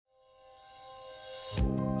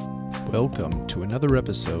Welcome to another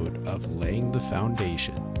episode of Laying the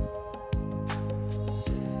Foundation.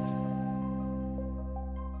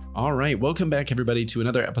 All right, welcome back everybody to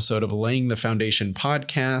another episode of Laying the Foundation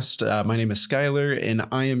podcast. My name is Skylar and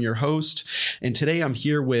I am your host. And today I'm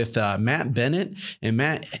here with Matt Bennett, and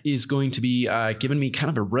Matt is going to be giving me kind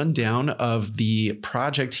of a rundown of the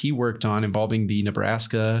project he worked on involving the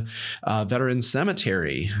Nebraska Veterans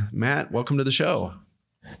Cemetery. Matt, welcome to the show.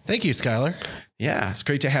 Thank you, Skylar. Yeah, it's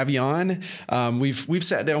great to have you on. We've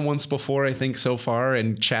sat down once before, I think, so far,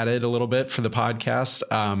 and chatted a little bit for the podcast.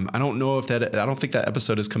 I don't think that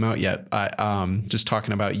episode has come out yet. Just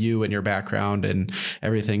talking about you and your background and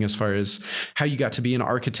everything as far as how you got to be an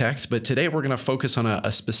architect. But today we're going to focus on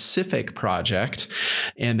a specific project,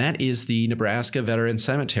 and that is the Nebraska Veterans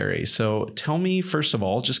Cemetery. So tell me, first of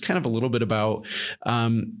all, just kind of a little bit about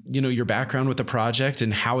your background with the project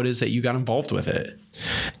and how it is that you got involved with it.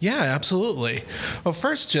 Yeah, absolutely. Well,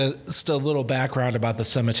 first, just a little background about the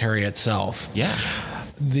cemetery itself. Yeah.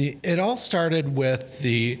 It all started with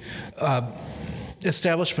the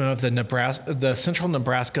establishment of the Central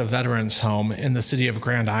Nebraska Veterans Home in the city of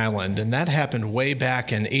Grand Island. And that happened way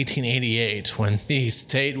back in 1888 when the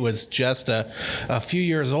state was just a few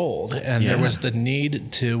years old. And there was the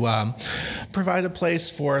need to provide a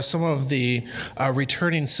place for some of the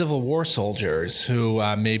returning Civil War soldiers who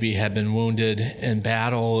maybe had been wounded in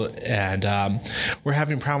battle and were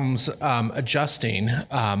having problems adjusting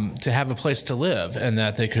to have a place to live and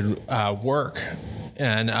that they could work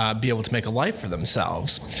and be able to make a life for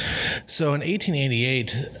themselves. So in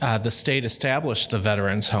 1888, the state established the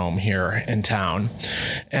Veterans Home here in town.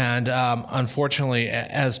 And unfortunately,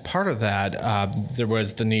 as part of that, there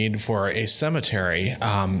was the need for a cemetery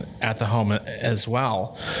at the home as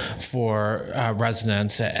well for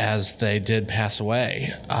residents as they did pass away.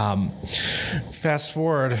 Fast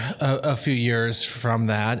forward a few years from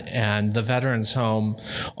that, and the Veterans Home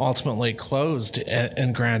ultimately closed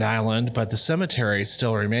in Grand Island, but the cemetery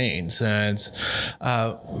still remains, and it's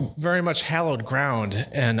very much hallowed ground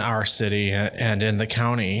in our city and in the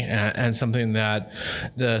county, and something that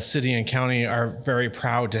the city and county are very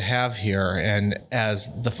proud to have here, and as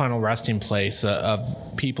the final resting place of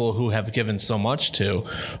people who have given so much to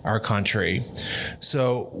our country.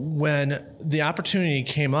 So when the opportunity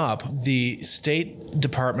came up, the State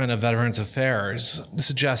Department of Veterans Affairs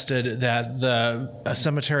suggested that the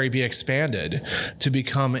cemetery be expanded to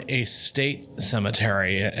become a state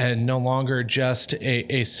cemetery and no longer just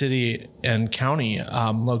a city and county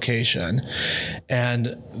location. And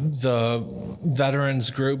the veterans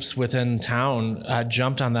groups within town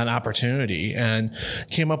jumped on that opportunity and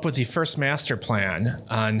came up with the first master plan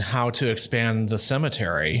on how to expand the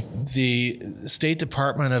cemetery. The State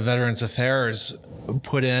Department of Veterans Affairs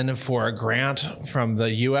put in for a grant from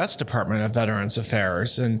the U.S. Department of Veterans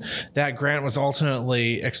Affairs, and that grant was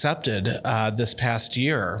ultimately accepted this past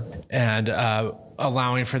year, and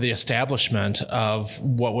allowing for the establishment of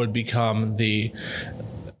what would become the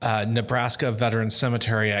Nebraska Veterans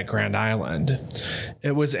Cemetery at Grand Island.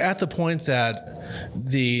 It was at the point that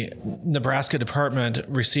the Nebraska Department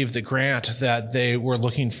received the grant that they were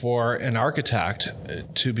looking for an architect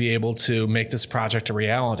to be able to make this project a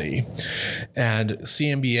reality. And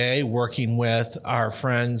CMBA, working with our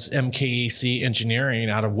friends MKEC Engineering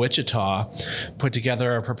out of Wichita, put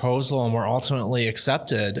together a proposal and were ultimately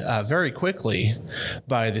accepted very quickly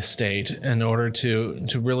by the state in order to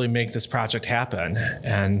really make this project happen.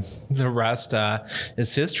 And the rest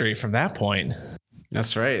is history from that point.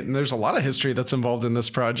 That's right. And there's a lot of history that's involved in this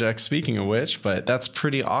project, speaking of which, but that's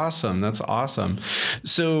pretty awesome. That's awesome.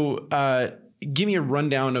 So give me a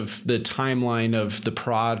rundown of the timeline of the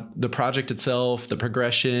project itself, the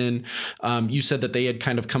progression. You said that they had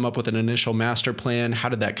kind of come up with an initial master plan. How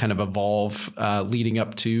did that kind of evolve leading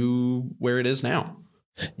up to where it is now?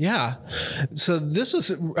 Yeah. So this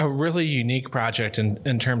was a really unique project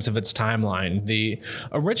in terms of its timeline. The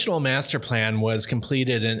original master plan was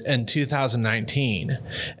completed in 2019,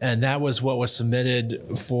 and that was what was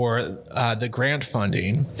submitted for the grant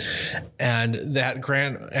funding. And that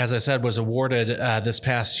grant, as I said, was awarded this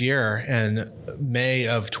past year in May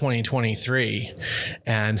of 2023.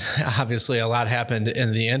 And obviously a lot happened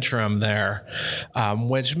in the interim there,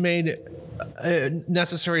 which made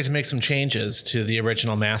necessary to make some changes to the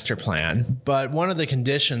original master plan. But one of the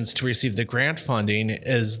conditions to receive the grant funding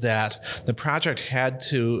is that the project had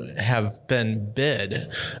to have been bid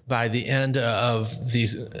by the end of the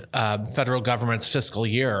federal government's fiscal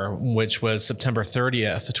year, which was September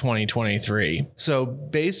 30th, 2023. So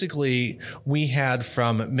basically, we had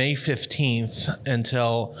from May 15th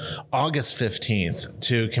until August 15th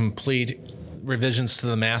to complete revisions to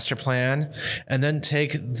the master plan, and then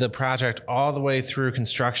take the project all the way through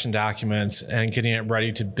construction documents and getting it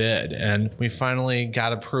ready to bid. And we finally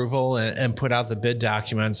got approval and put out the bid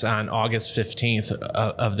documents on August 15th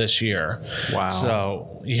of this year. Wow.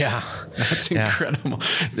 So, yeah. That's incredible.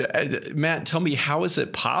 Matt, tell me, how is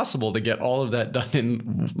it possible to get all of that done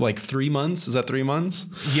in like 3 months? Is that 3 months?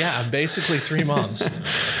 Yeah, basically 3 months.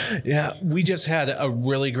 Yeah, we just had a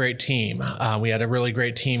really great team. We had a really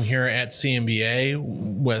great team here at CMBA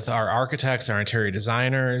with our architects, our interior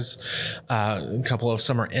designers, a couple of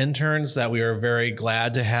summer interns that we were very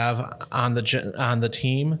glad to have on the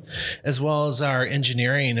team, as well as our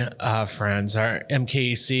engineering friends, our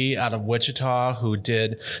MKEC out of Wichita, who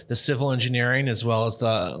did the civil engineering as well as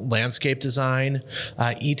the landscape design,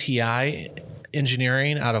 ETI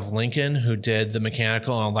Engineering out of Lincoln, who did the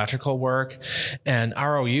mechanical and electrical work, and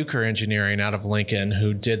R.O. Euchre Engineering out of Lincoln,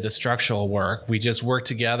 who did the structural work. We just worked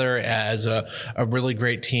together as a really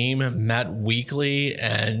great team, met weekly,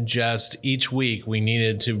 and just each week we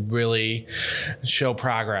needed to really show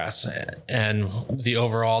progress and the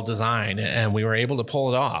overall design, and we were able to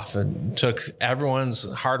pull it off. It took everyone's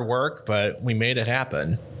hard work, but we made it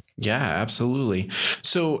happen. Yeah, absolutely.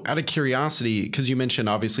 So out of curiosity, because you mentioned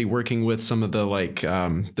obviously working with some of the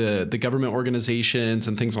the government organizations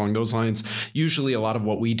and things along those lines, usually a lot of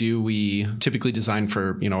what we do, we typically design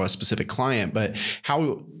for, a specific client, but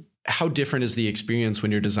how different is the experience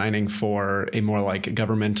when you're designing for a more like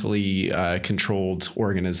governmentally controlled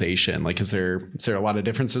organization? Like, is there a lot of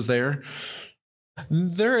differences there?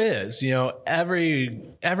 There is,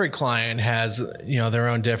 every client has, their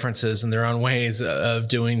own differences and their own ways of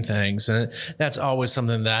doing things. And that's always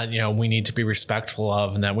something that, we need to be respectful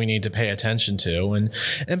of and that we need to pay attention to. And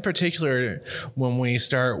in particular, when we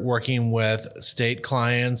start working with state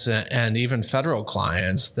clients and even federal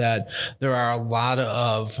clients, that there are a lot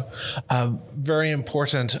of very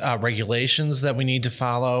important regulations that we need to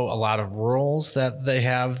follow, a lot of rules that they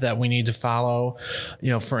have that we need to follow.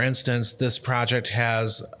 For instance, this project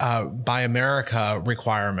has Buy America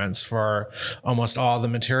requirements for almost all the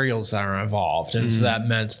materials that are involved. And so that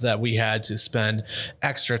meant that we had to spend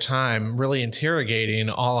extra time really interrogating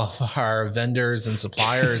all of our vendors and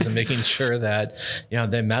suppliers and making sure that,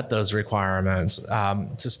 they met those requirements,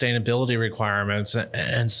 sustainability requirements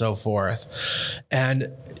and so forth.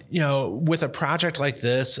 And, with a project like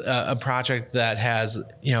this, a project that has,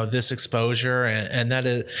 this exposure and that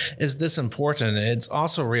is this important, it's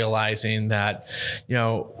also realizing that,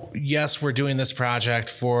 yes, we're doing this project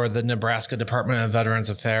for the Nebraska Department of Veterans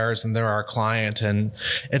Affairs and they're our client. And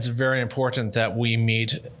it's very important that we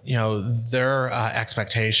meet, their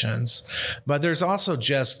expectations. But there's also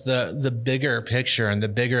just the bigger picture and the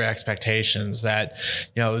bigger expectations that,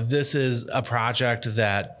 this is a project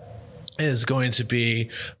that is going to be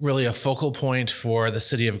really a focal point for the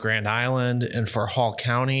city of Grand Island and for Hall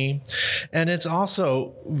County. And it's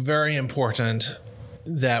also very important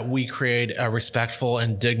that we create a respectful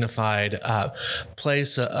and dignified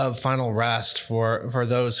place of final rest for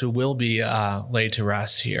those who will be laid to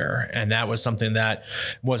rest here. And that was something that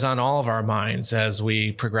was on all of our minds as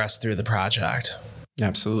we progressed through the project.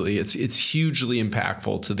 Absolutely. It's hugely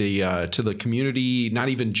impactful to the community, not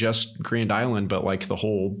even just Grand Island, but like the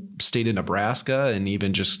whole state of Nebraska and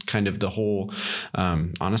even just kind of the whole,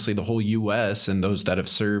 honestly, the whole U.S. and those that have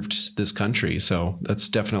served this country. So that's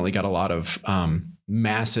definitely got a lot of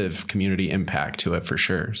massive community impact to it for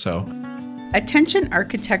sure. So. Attention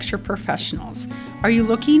architecture professionals. Are you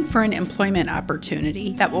looking for an employment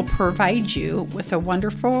opportunity that will provide you with a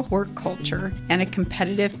wonderful work culture and a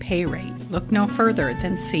competitive pay rate? Look no further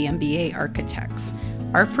than CMBA Architects.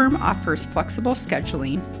 Our firm offers flexible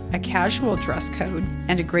scheduling, a casual dress code,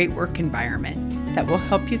 and a great work environment that will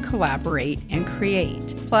help you collaborate and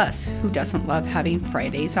create. Plus, who doesn't love having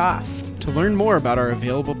Fridays off? To learn more about our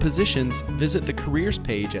available positions, visit the careers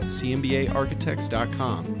page at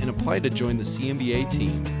cmbaarchitects.com and apply to join the CMBA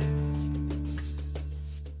team.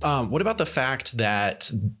 What about the fact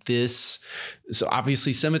that so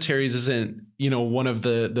obviously cemeteries isn't, one of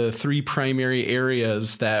the three primary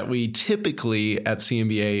areas that we typically at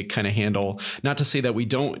CMBA kind of handle. Not to say that we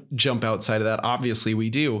don't jump outside of that. Obviously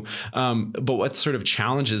we do. But what sort of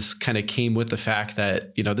challenges kind of came with the fact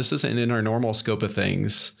that, this isn't in our normal scope of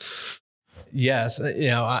things? Yes.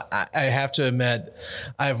 I have to admit,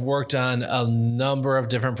 I've worked on a number of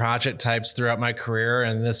different project types throughout my career,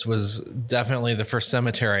 and this was definitely the first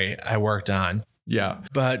cemetery I worked on. Yeah.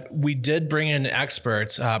 But we did bring in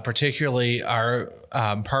experts, particularly our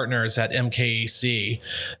partners at MKEC.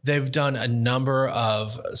 They've done a number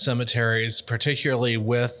of cemeteries, particularly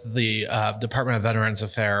with the Department of Veterans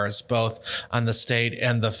Affairs, both on the state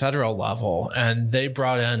and the federal level. And they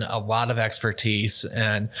brought in a lot of expertise,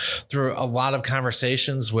 and through a lot of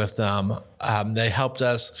conversations with them, they helped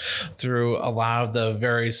us through a lot of the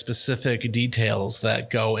very specific details that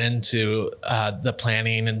go into the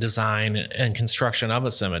planning and design and construction of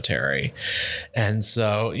a cemetery. And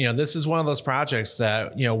so, this is one of those projects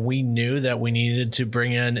that, we knew that we needed to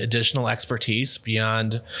bring in additional expertise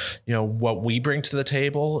beyond, what we bring to the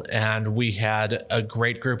table. And we had a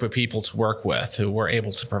great group of people to work with who were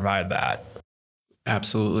able to provide that.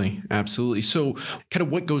 Absolutely. Absolutely. So kind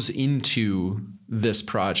of what goes into this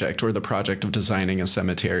project or the project of designing a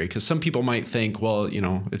cemetery? Because some people might think, well,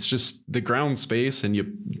 it's just the ground space and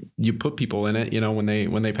you put people in it,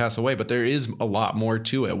 when they pass away. But there is a lot more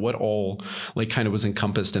to it. What all kind of was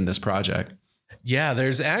encompassed in this project? Yeah,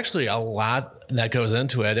 there's actually a lot that goes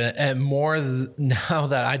into it, and more now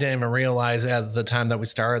that I didn't even realize at the time that we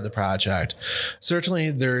started the project.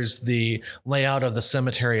 Certainly, there's the layout of the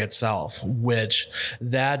cemetery itself, which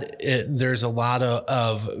there's a lot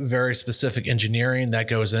of very specific engineering that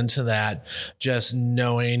goes into that. Just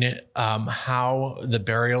knowing how the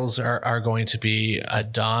burials are going to be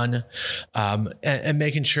done, and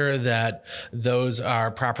making sure that those are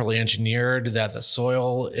properly engineered, that the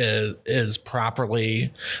soil is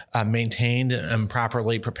properly maintained and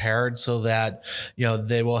properly prepared, so that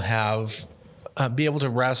they will be able to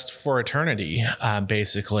rest for eternity.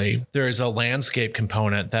 Basically, there is a landscape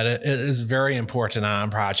component that is very important on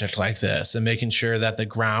a project like this, and making sure that the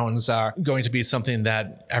grounds are going to be something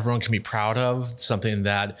that everyone can be proud of, something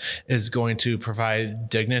that is going to provide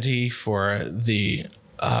dignity for the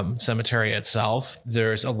cemetery itself.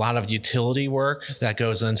 There's a lot of utility work that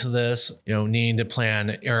goes into this, needing to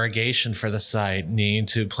plan irrigation for the site, needing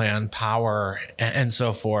to plan power and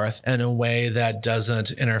so forth in a way that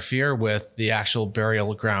doesn't interfere with the actual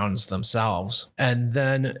burial grounds themselves. And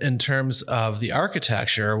then in terms of the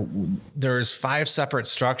architecture, there's 5 separate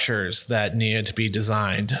structures that needed to be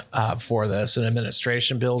designed for this: an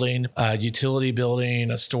administration building, a utility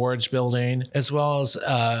building, a storage building, as well as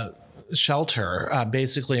shelter,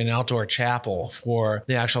 basically an outdoor chapel for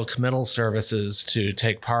the actual committal services to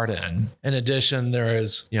take part in. In addition, there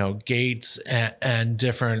is, gates and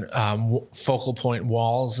different focal point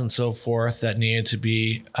walls and so forth that needed to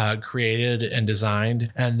be created and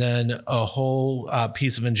designed. And then a whole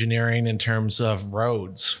piece of engineering in terms of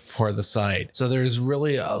roads for the site. So there's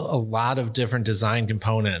really a lot of different design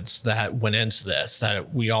components that went into this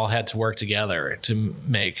that we all had to work together to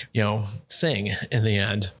make, sing in the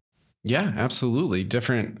end. Yeah, absolutely.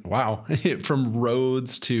 Different. Wow. From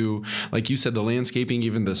roads to, like you said, the landscaping,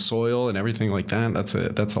 even the soil and everything like that.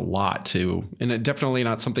 That's a lot too. And it definitely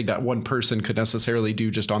not something that one person could necessarily do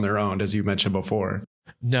just on their own, as you mentioned before.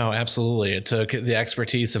 No, absolutely. It took the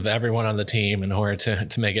expertise of everyone on the team in order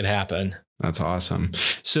to make it happen. That's awesome.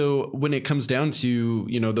 So when it comes down to,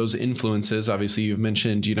 those influences, obviously you've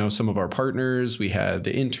mentioned, some of our partners, we had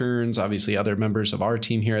the interns, obviously other members of our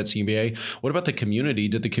team here at CBA. What about the community?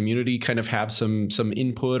 Did the community kind of have some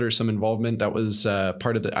input or some involvement that was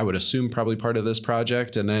part of I would assume probably part of this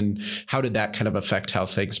project? And then how did that kind of affect how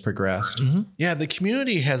things progressed? Mm-hmm. Yeah, the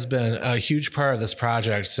community has been a huge part of this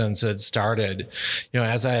project since it started.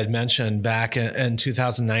 As I had mentioned back in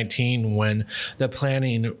 2019, when the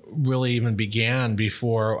planning really even began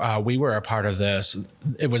before we were a part of this,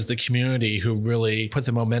 it was the community who really put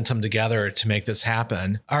the momentum together to make this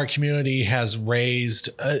happen. Our community has raised,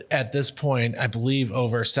 at this point, I believe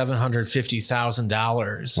over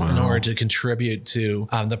 $750,000 in order to contribute to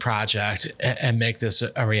the project and make this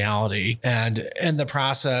a reality. And in the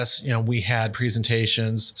process, we had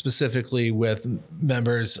presentations specifically with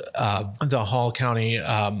members of the Hall County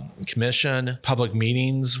Commission, public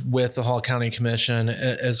meetings with the Hall County Commission,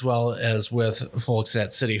 as well as with folks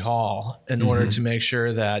at City Hall in order to make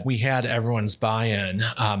sure that we had everyone's buy-in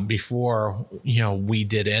before, we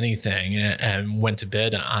did anything and went to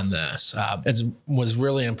bid on this. It was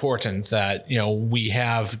really important that, we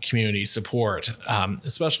have community support,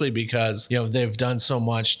 especially because, they've done so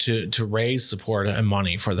much to raise support and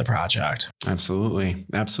money for the project. Absolutely.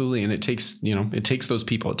 Absolutely. And it takes, it takes those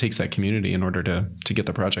people, it takes that community in order to get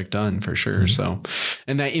the project done for sure. So,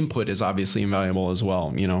 and that input is obviously invaluable as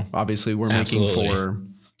well. Obviously we're making for,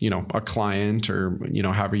 a client or,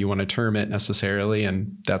 however you want to term it necessarily.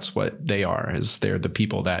 And that's what they are, is they're the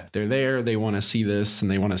people that they're there. They want to see this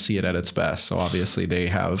and they want to see it at its best. So obviously they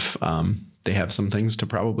have, they have some things to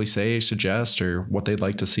probably say, suggest, or what they'd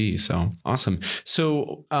like to see. So awesome.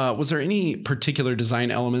 So was there any particular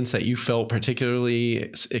design elements that you felt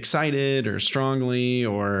particularly excited or strongly,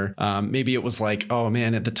 or maybe it was like, oh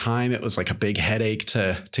man, at the time it was like a big headache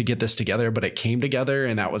to get this together, but it came together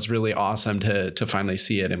and that was really awesome to finally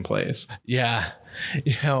see it in place? Yeah.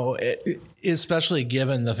 Especially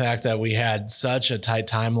given the fact that we had such a tight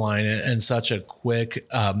timeline and such a quick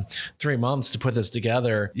 3 months to put this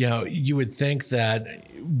together, you would think that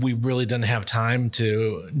we really didn't have time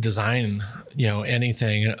to design,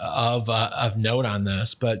 anything of note on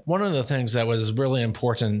this. But one of the things that was really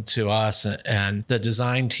important to us and the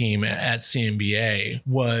design team at CMBA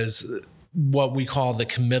was what we call the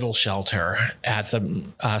committal shelter at the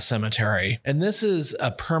cemetery. And this is a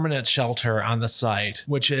permanent shelter on the site,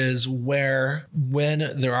 which is where, when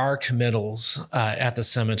there are committals at the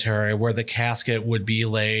cemetery, where the casket would be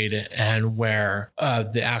laid and where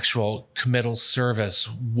the actual committal service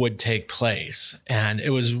would take place. And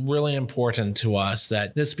it was really important to us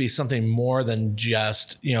that this be something more than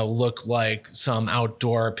just, look like some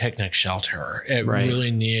outdoor picnic shelter. It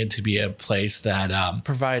really needed to be a place that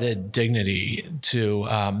provided dignity to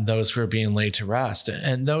those who are being laid to rest,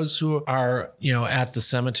 and those who are, at the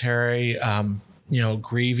cemetery,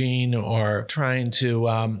 grieving or trying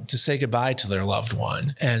to say goodbye to their loved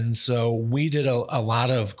one. And so we did a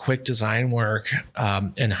lot of quick design work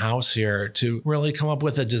in-house here to really come up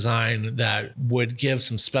with a design that would give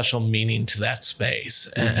some special meaning to that space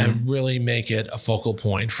and really make it a focal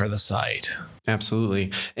point for the site.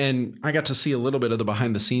 Absolutely. And I got to see a little bit of the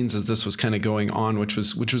behind the scenes as this was kind of going on, which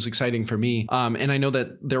was exciting for me. And I know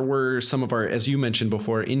that there were some of our, as you mentioned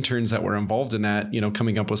before, interns that were involved in that,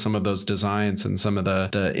 coming up with some of those designs and some of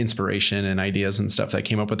the inspiration and ideas and stuff that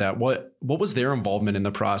came up with that. What was their involvement in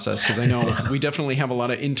the process? Because I know we definitely have a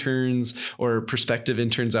lot of interns or prospective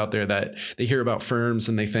interns out there that they hear about firms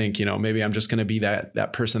and they think, maybe I'm just going to be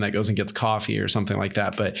that person that goes and gets coffee or something like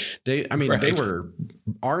that. But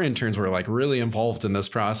our interns were like really involved in this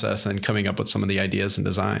process and coming up with some of the ideas and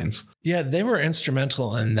designs. Yeah, they were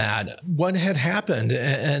instrumental in that. What had happened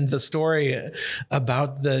and the story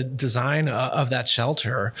about the design of that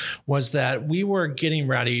shelter was that we were getting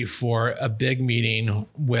ready for a big meeting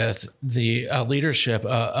with the leadership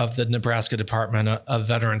of the Nebraska Department of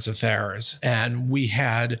Veterans Affairs. And we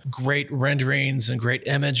had great renderings and great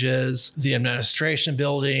images, the administration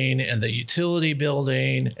building and the utility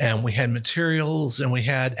building, and we had materials and we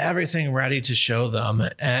had everything ready to show them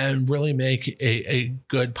and really make a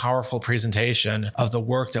good, powerful presentation of the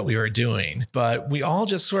work that we were doing. But we all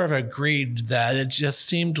just sort of agreed that it just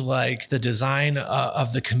seemed like the design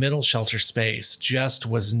of the committal shelter space just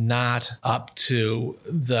was not up to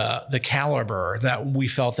the caliber that we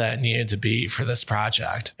felt that it needed to be for this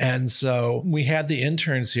project. And so we had the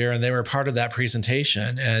interns here and they were part of that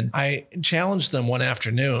presentation. And I challenged them one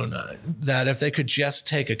afternoon that if they could just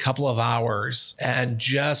take a couple of hours and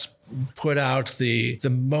just put out the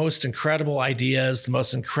most incredible ideas, the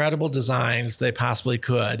most incredible designs they possibly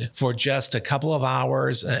could for just a couple of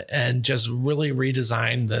hours and just really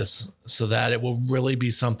redesign this so that it will really be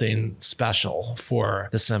something special for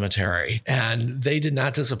the cemetery. And they did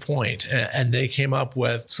not disappoint. And they came up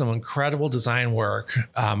with some incredible design work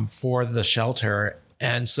for the shelter.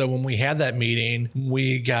 And so when we had that meeting,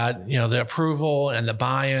 we got, the approval and the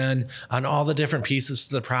buy-in on all the different pieces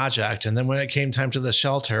to the project. And then when it came time to the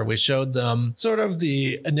shelter, we showed them sort of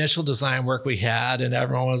the initial design work we had. And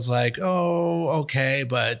everyone was like, oh, okay.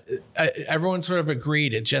 But everyone sort of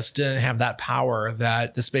agreed it just didn't have that power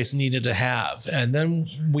that the space needed to have. And then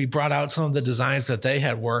we brought out some of the designs that they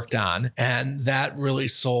had worked on. And that really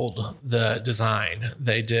sold the design.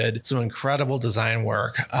 They did some incredible design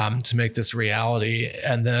work to make this reality.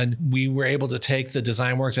 And then we were able to take the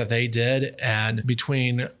design work that they did, and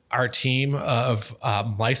between our team of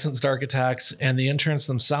licensed architects and the interns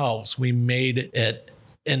themselves, we made it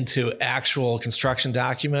into actual construction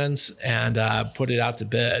documents and put it out to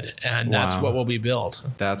bid. And that's what will be built.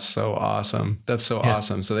 That's so awesome. That's so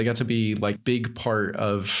awesome. So they got to be like big part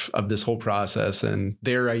of this whole process, and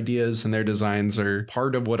their ideas and their designs are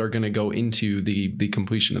part of what are going to go into the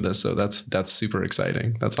completion of this. So that's super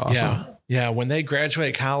exciting. That's awesome. Yeah, when they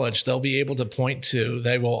graduate college, they'll be able to point to,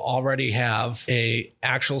 they will already have a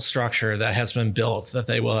actual structure that has been built that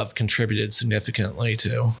they will have contributed significantly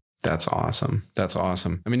to. That's awesome. That's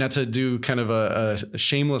awesome. I mean, not to do kind of a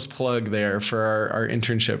shameless plug there for our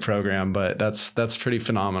internship program, but that's pretty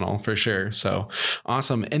phenomenal for sure. So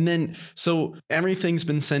awesome. And then, so everything's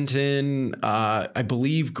been sent in, I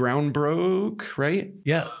believe ground broke, right?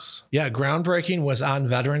 Yes. Yeah. Groundbreaking was on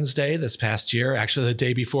Veterans Day this past year, actually the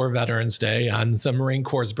day before Veterans Day on the Marine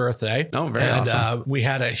Corps' birthday. Oh, very awesome. We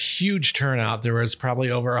had a huge turnout. There was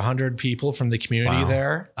probably over 100 people from the community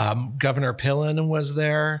there. Governor Pillen was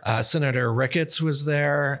there. Senator Ricketts was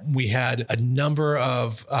there. We had a number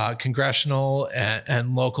of congressional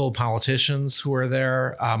and local politicians who were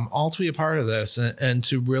there, all to be a part of this and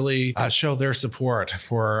to really show their support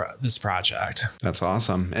for this project. That's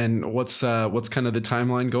awesome. And what's kind of the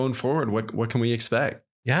timeline going forward? What can we expect?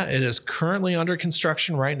 Yeah, it is currently under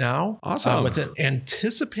construction right now. Awesome. With an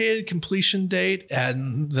anticipated completion date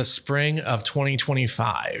in the spring of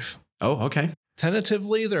 2025. Oh, okay.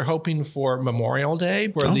 Tentatively, they're hoping for Memorial Day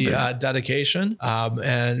for the dedication,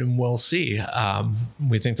 and we'll see.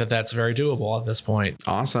 We think that that's very doable at this point.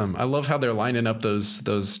 Awesome. I love how they're lining up those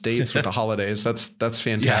dates with the holidays. That's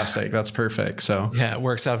fantastic. Yeah. That's perfect. So yeah, it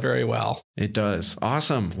works out very well. It does.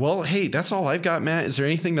 Awesome. Well, hey, that's all I've got, Matt. Is there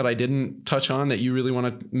anything that I didn't touch on that you really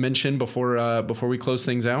want to mention before we close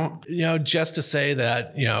things out? Just to say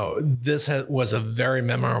that, this was a very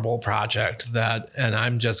memorable project and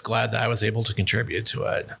I'm just glad that I was able to contribute to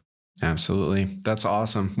it. Absolutely. That's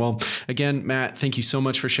awesome. Well, again, Matt, thank you so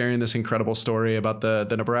much for sharing this incredible story about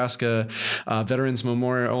the Nebraska Veterans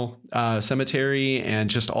Memorial Cemetery and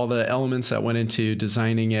just all the elements that went into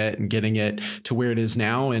designing it and getting it to where it is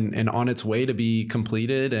now and on its way to be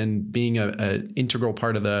completed and being an integral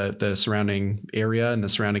part of the surrounding area and the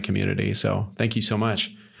surrounding community. So thank you so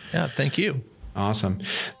much. Yeah, thank you. Awesome.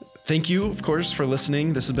 Thank you, of course, for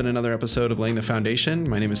listening. This has been another episode of Laying the Foundation.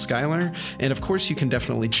 My name is Skylar. And of course, you can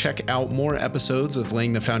definitely check out more episodes of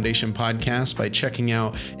Laying the Foundation podcast by checking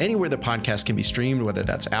out anywhere the podcast can be streamed, whether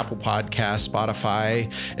that's Apple Podcasts,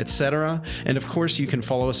 Spotify, etc. And of course, you can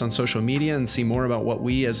follow us on social media and see more about what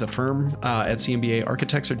we as a firm at CMBA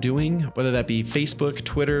Architects are doing, whether that be Facebook,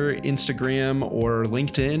 Twitter, Instagram, or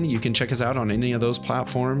LinkedIn. You can check us out on any of those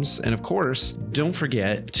platforms. And of course, don't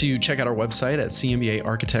forget to check out our website at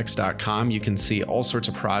cmbaarchitects.com. You can see all sorts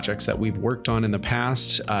of projects that we've worked on in the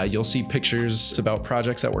past. You'll see pictures about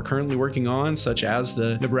projects that we're currently working on, such as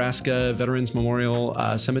the Nebraska Veterans Memorial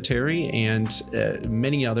Cemetery and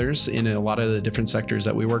many others in a lot of the different sectors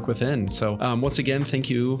that we work within. So once again,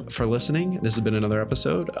 thank you for listening. This has been another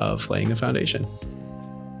episode of Laying the Foundation.